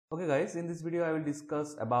Okay guys, in this video I will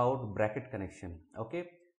discuss about bracket connection. Okay,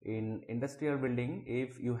 in industrial building,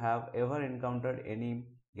 if you have ever encountered any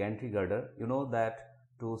gantry girder, you know that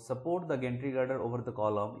to support the gantry girder over the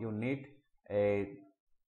column you need a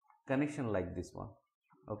connection like this one.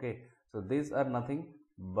 Okay, so these are nothing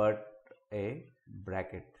but a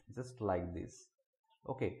bracket just like this.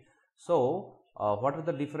 Okay, so what are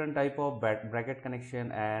the different type of bracket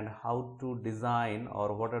connection and how to design,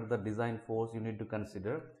 or what are the design force you need to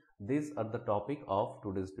consider? These are the topic of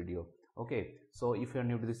today's video. Okay, so if you are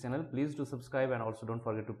new to this channel, please do subscribe and also don't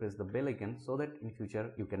forget to press the bell icon so that in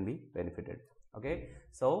future you can be benefited. Okay,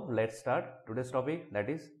 so let's start today's topic,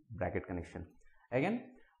 that is bracket connection. Again,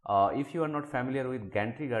 if you are not familiar with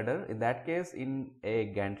gantry girder, in that case, in a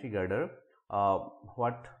gantry girder,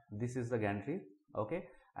 this is the gantry. Okay,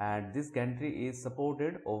 and this gantry is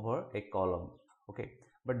supported over a column. Okay,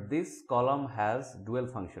 but this column has dual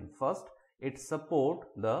function. First, it support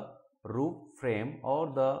the roof frame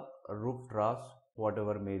or the roof truss,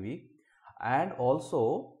 whatever may be, and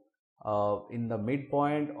also in the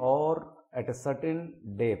midpoint or at a certain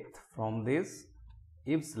depth from this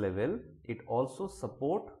eaves level, it also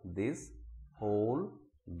support this whole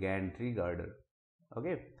gantry girder.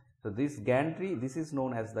 Okay, so this gantry, this is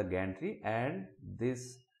known as the gantry, and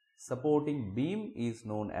this supporting beam is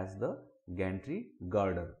known as the gantry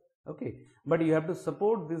girder. Okay, but you have to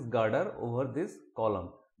support this girder over this column.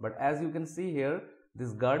 But as you can see here,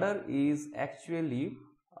 this girder is actually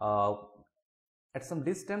at some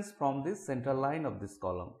distance from this center line of this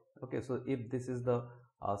column. Okay, so if this is the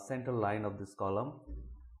center line of this column,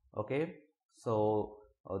 okay, so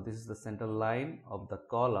this is the center line of the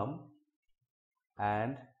column,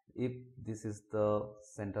 and if this is the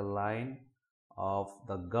center line of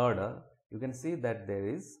the girder, you can see that there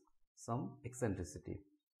is some eccentricity.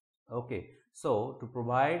 Okay, so to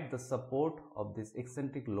provide the support of this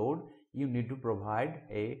eccentric load, you need to provide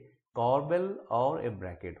a corbel or a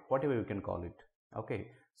bracket, whatever you can call it. Okay,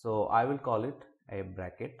 so I will call it a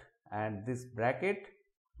bracket, and this bracket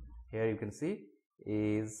here you can see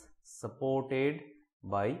is supported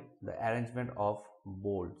by the arrangement of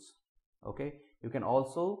bolts. Okay, you can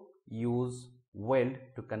also use weld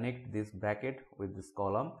to connect this bracket with this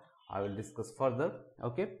column. I will discuss further.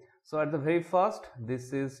 Okay, so at the very first,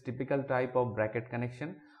 this is typical type of bracket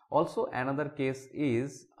connection. Also another case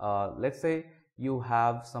is let's say you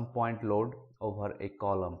have some point load over a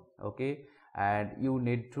column. Okay, and you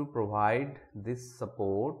need to provide this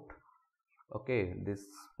support, okay, this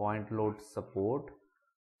point load support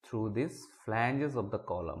through these flanges of the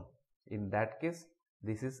column. In that case,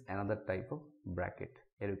 this is another type of bracket.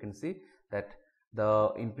 Here you can see that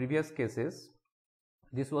in previous cases,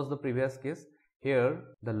 this was the previous case. Here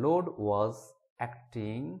the load was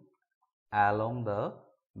acting along the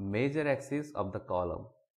major axis of the column.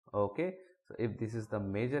 Okay, so if this is the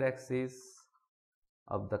major axis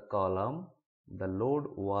of the column, the load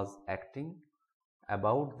was acting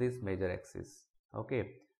about this major axis.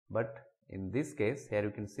 Okay, but in this case, here you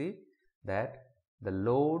can see that the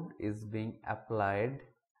load is being applied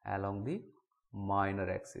along the minor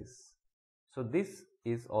axis. So this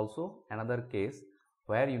is also another case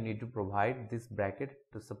where you need to provide this bracket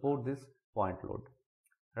to support this point load,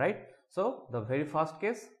 right? So the very first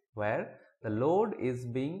case where the load is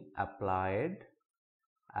being applied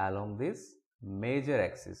along this major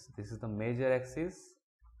axis, this is the major axis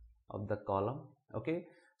of the column. Okay,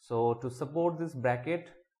 so to support this bracket,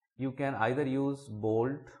 you can either use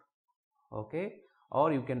bolt, okay,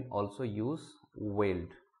 or you can also use weld.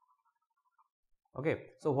 Okay,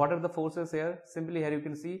 so what are the forces here? Simply here you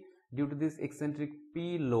can see, due to this eccentric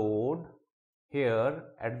P load here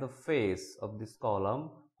at the face of this column,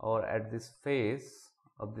 or at this face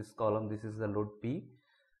of this column, this is the load P.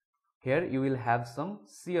 Here you will have some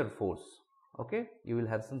shear force. Okay, you will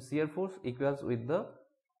have some shear force equals with the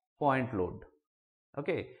point load.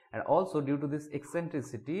 Okay, and also due to this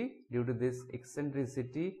eccentricity,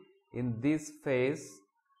 in this face,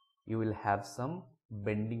 you will have some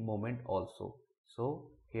bending moment also.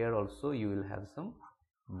 So here also you will have some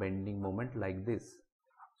bending moment like this.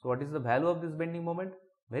 So what is the value of this bending moment?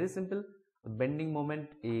 Very simple. The bending moment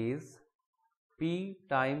is P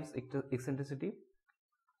times eccentricity.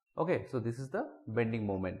 Okay, so this is the bending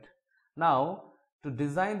moment. Now to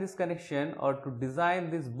design this connection or to design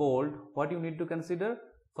this bolt, what you need to consider?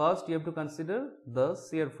 First you have to consider the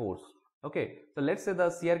shear force. Okay, so let's say the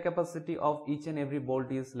shear capacity of each and every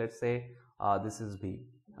bolt is, let's say this is V.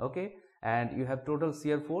 Okay, and you have total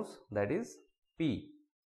shear force, that is P.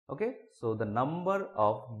 Okay, so the number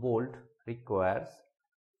of bolt requires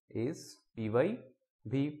is P by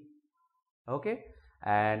V. Okay,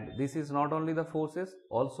 And this is not only the forces,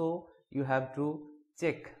 also you have to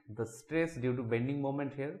check the stress due to bending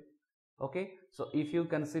moment here. Okay, so if you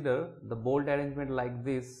consider the bolt arrangement like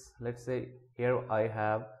this, let's say here I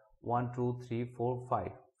have 1 2 3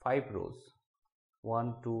 4 5 rows,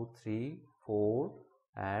 1 2 3 4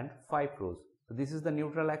 and 5 rows. So this is the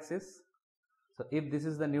neutral axis. So if this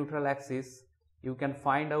is the neutral axis, you can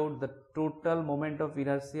find out the total moment of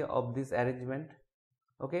inertia of this arrangement.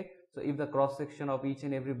 Okay, so if the cross section of each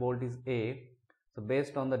and every bolt is A, so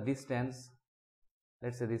based on the distance,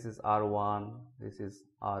 let's say this is R1, this is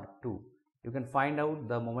R2, you can find out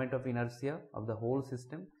the moment of inertia of the whole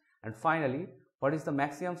system. And finally, what is the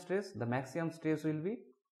maximum stress? The maximum stress will be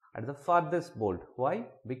at the farthest bolt. Why?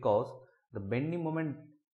 Because the bending moment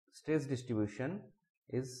stress distribution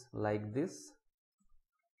is like this.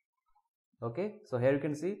 Okay, so here you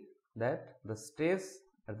can see that the stress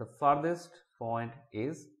at the farthest point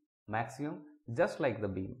is maximum, just like the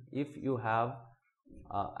beam. If you have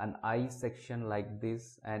an I section like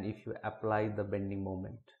this, and if you apply the bending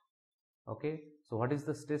moment, okay, so what is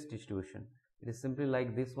the stress distribution? It is simply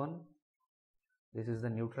like this one. This is the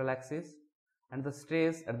neutral axis, and the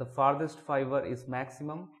stress at the farthest fiber is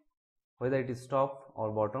maximum, whether it is top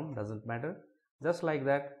or bottom doesn't matter. Just like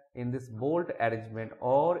that in this bolt arrangement,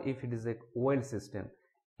 or if it is a weld system,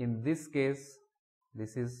 in this case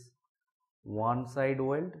this is one side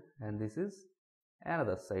weld and this is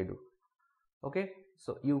another side. Okay,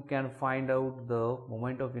 so you can find out the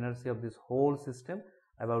moment of inertia of this whole system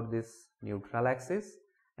about this neutral axis,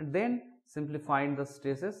 and then simply find the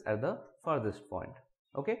stresses at the furthest point.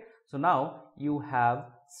 Okay, so now you have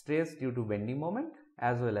stress due to bending moment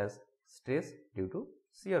as well as stress due to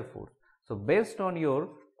shear force. So based on your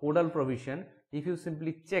codal provision, if you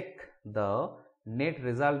simply check the net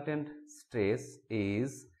resultant stress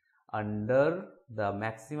is under the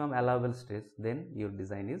maximum allowable stress, then your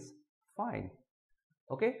design is fine.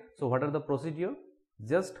 Okay, so what are the procedure?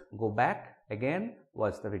 Just go back again,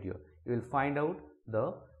 watch the video. You will find out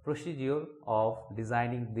the procedure of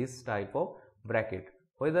designing this type of bracket,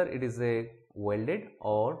 whether it is a welded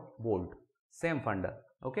or bolt. Same funda.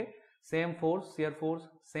 Okay, same force, shear force,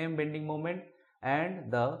 same bending moment,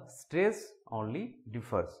 and the stress only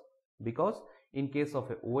differs, because in case of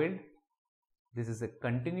a weld, this is a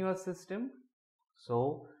continuous system,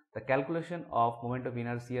 so the calculation of moment of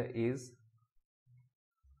inertia is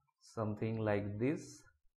something like this.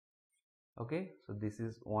 Okay, so this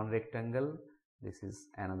is one rectangle, this is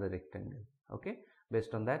another rectangle. Okay,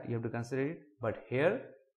 based on that you have to consider it. But here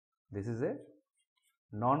this is a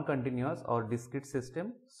non-continuous or discrete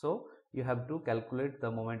system, so you have to calculate the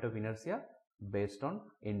moment of inertia based on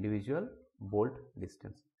individual bolt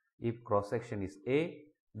distance. If cross section is A,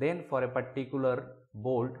 then for a particular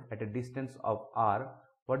bolt at a distance of R,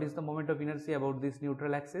 what is the moment of inertia about this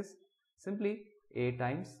neutral axis? Simply A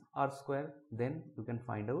times R square. Then you can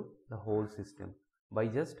find out the whole system by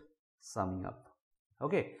just summing up.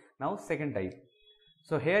 Okay, now second type.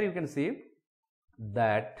 So here you can see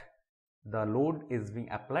that the load is being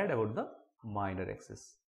applied about the minor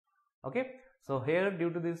axis. Okay, so here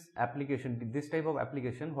due to this application, this type of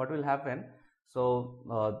application, what will happen?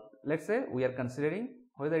 So let's say we are considering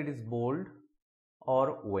whether it is bolt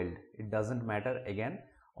or weld, it doesn't matter. Again,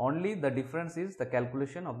 only the difference is the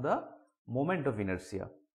calculation of the moment of inertia.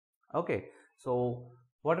 Okay, so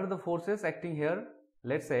what are the forces acting here?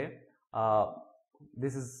 Let's say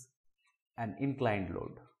this is an inclined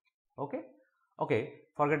load. Okay,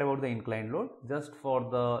 forget about the inclined load. Just for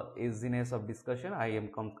the easiness of discussion, I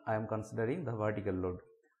am considering the vertical load.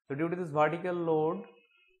 So due to this vertical load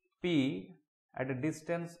P at a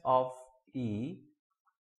distance of E,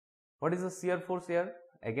 what is the shear force here?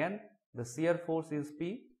 Again, the shear force is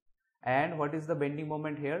P, and what is the bending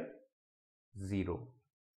moment here? 0.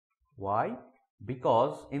 Why?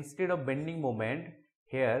 Because instead of bending moment,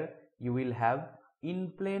 here you will have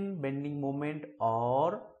in plane bending moment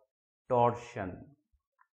or torsion.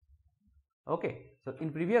 Okay, so in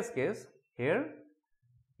previous case, here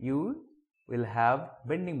you will have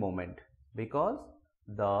bending moment because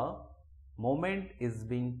the moment is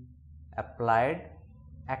being applied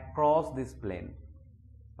across this plane.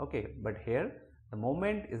 Okay, but here the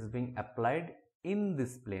moment is being applied in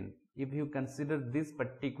this plane. If you consider this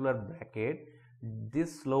particular bracket,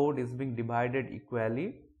 this load is being divided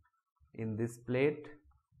equally in this plate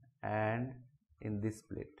and in this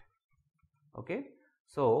plate. Okay,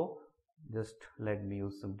 so just let me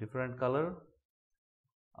use some different color.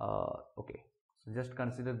 Okay, so just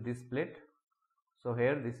consider this plate. So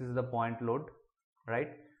here this is the point load,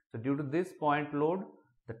 right? So due to this point load,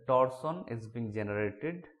 the torsion is being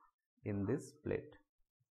generated in this plate.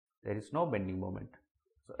 There is no bending moment.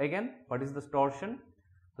 So again, what is the torsion?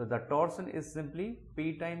 So the torsion is simply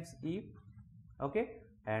P times E, okay,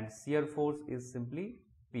 and shear force is simply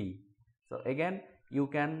P. So again, you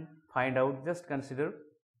can find out, just consider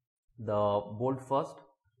the bolt first.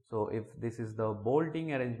 So if this is the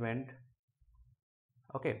bolting arrangement,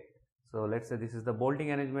 okay, so let's say this is the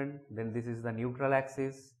bolting arrangement, then this is the neutral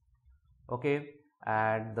axis, okay,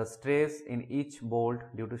 and the stress in each bolt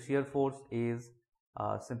due to shear force is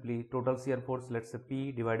simply total shear force, let's say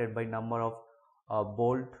P divided by number of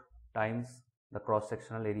bolt times the cross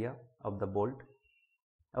sectional area of the bolt,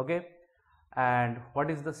 okay. And what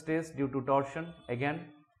is the stress due to torsion? Again,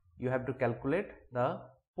 you have to calculate the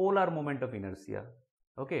polar moment of inertia,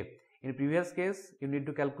 okay. In previous case, you need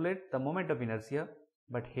to calculate the moment of inertia,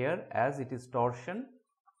 but here as it is torsion,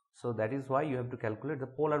 so that is why you have to calculate the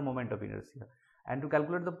polar moment of inertia. And to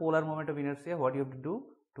calculate the polar moment of inertia, what you have to do?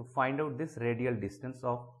 To find out this radial distance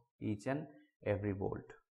of each and every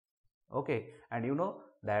bolt, okay. And you know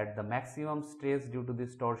that the maximum stress due to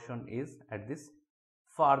this torsion is at this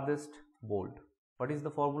farthest bolt. What is the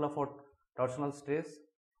formula for torsional stress?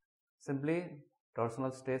 Simply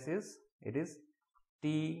torsional stress is, it is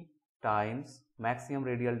T times maximum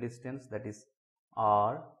radial distance, that is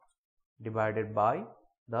R, divided by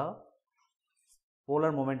the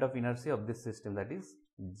polar moment of inertia of this system, that is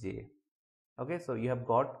J, okay. So you have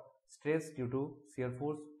got stress due to shear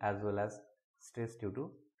force as well as stress due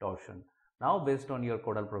to torsion. Now based on your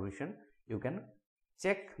codal provision, you can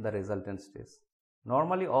check the resultant stress.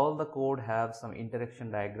 Normally all the code have some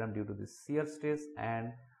interaction diagram due to this shear stress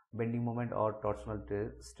and bending moment or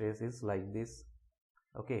torsional stress is like this,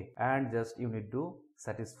 okay, and just you need to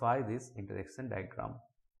satisfy this interaction diagram,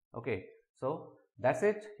 okay. So that's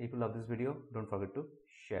it. If you love this video, don't forget to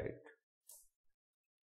share it.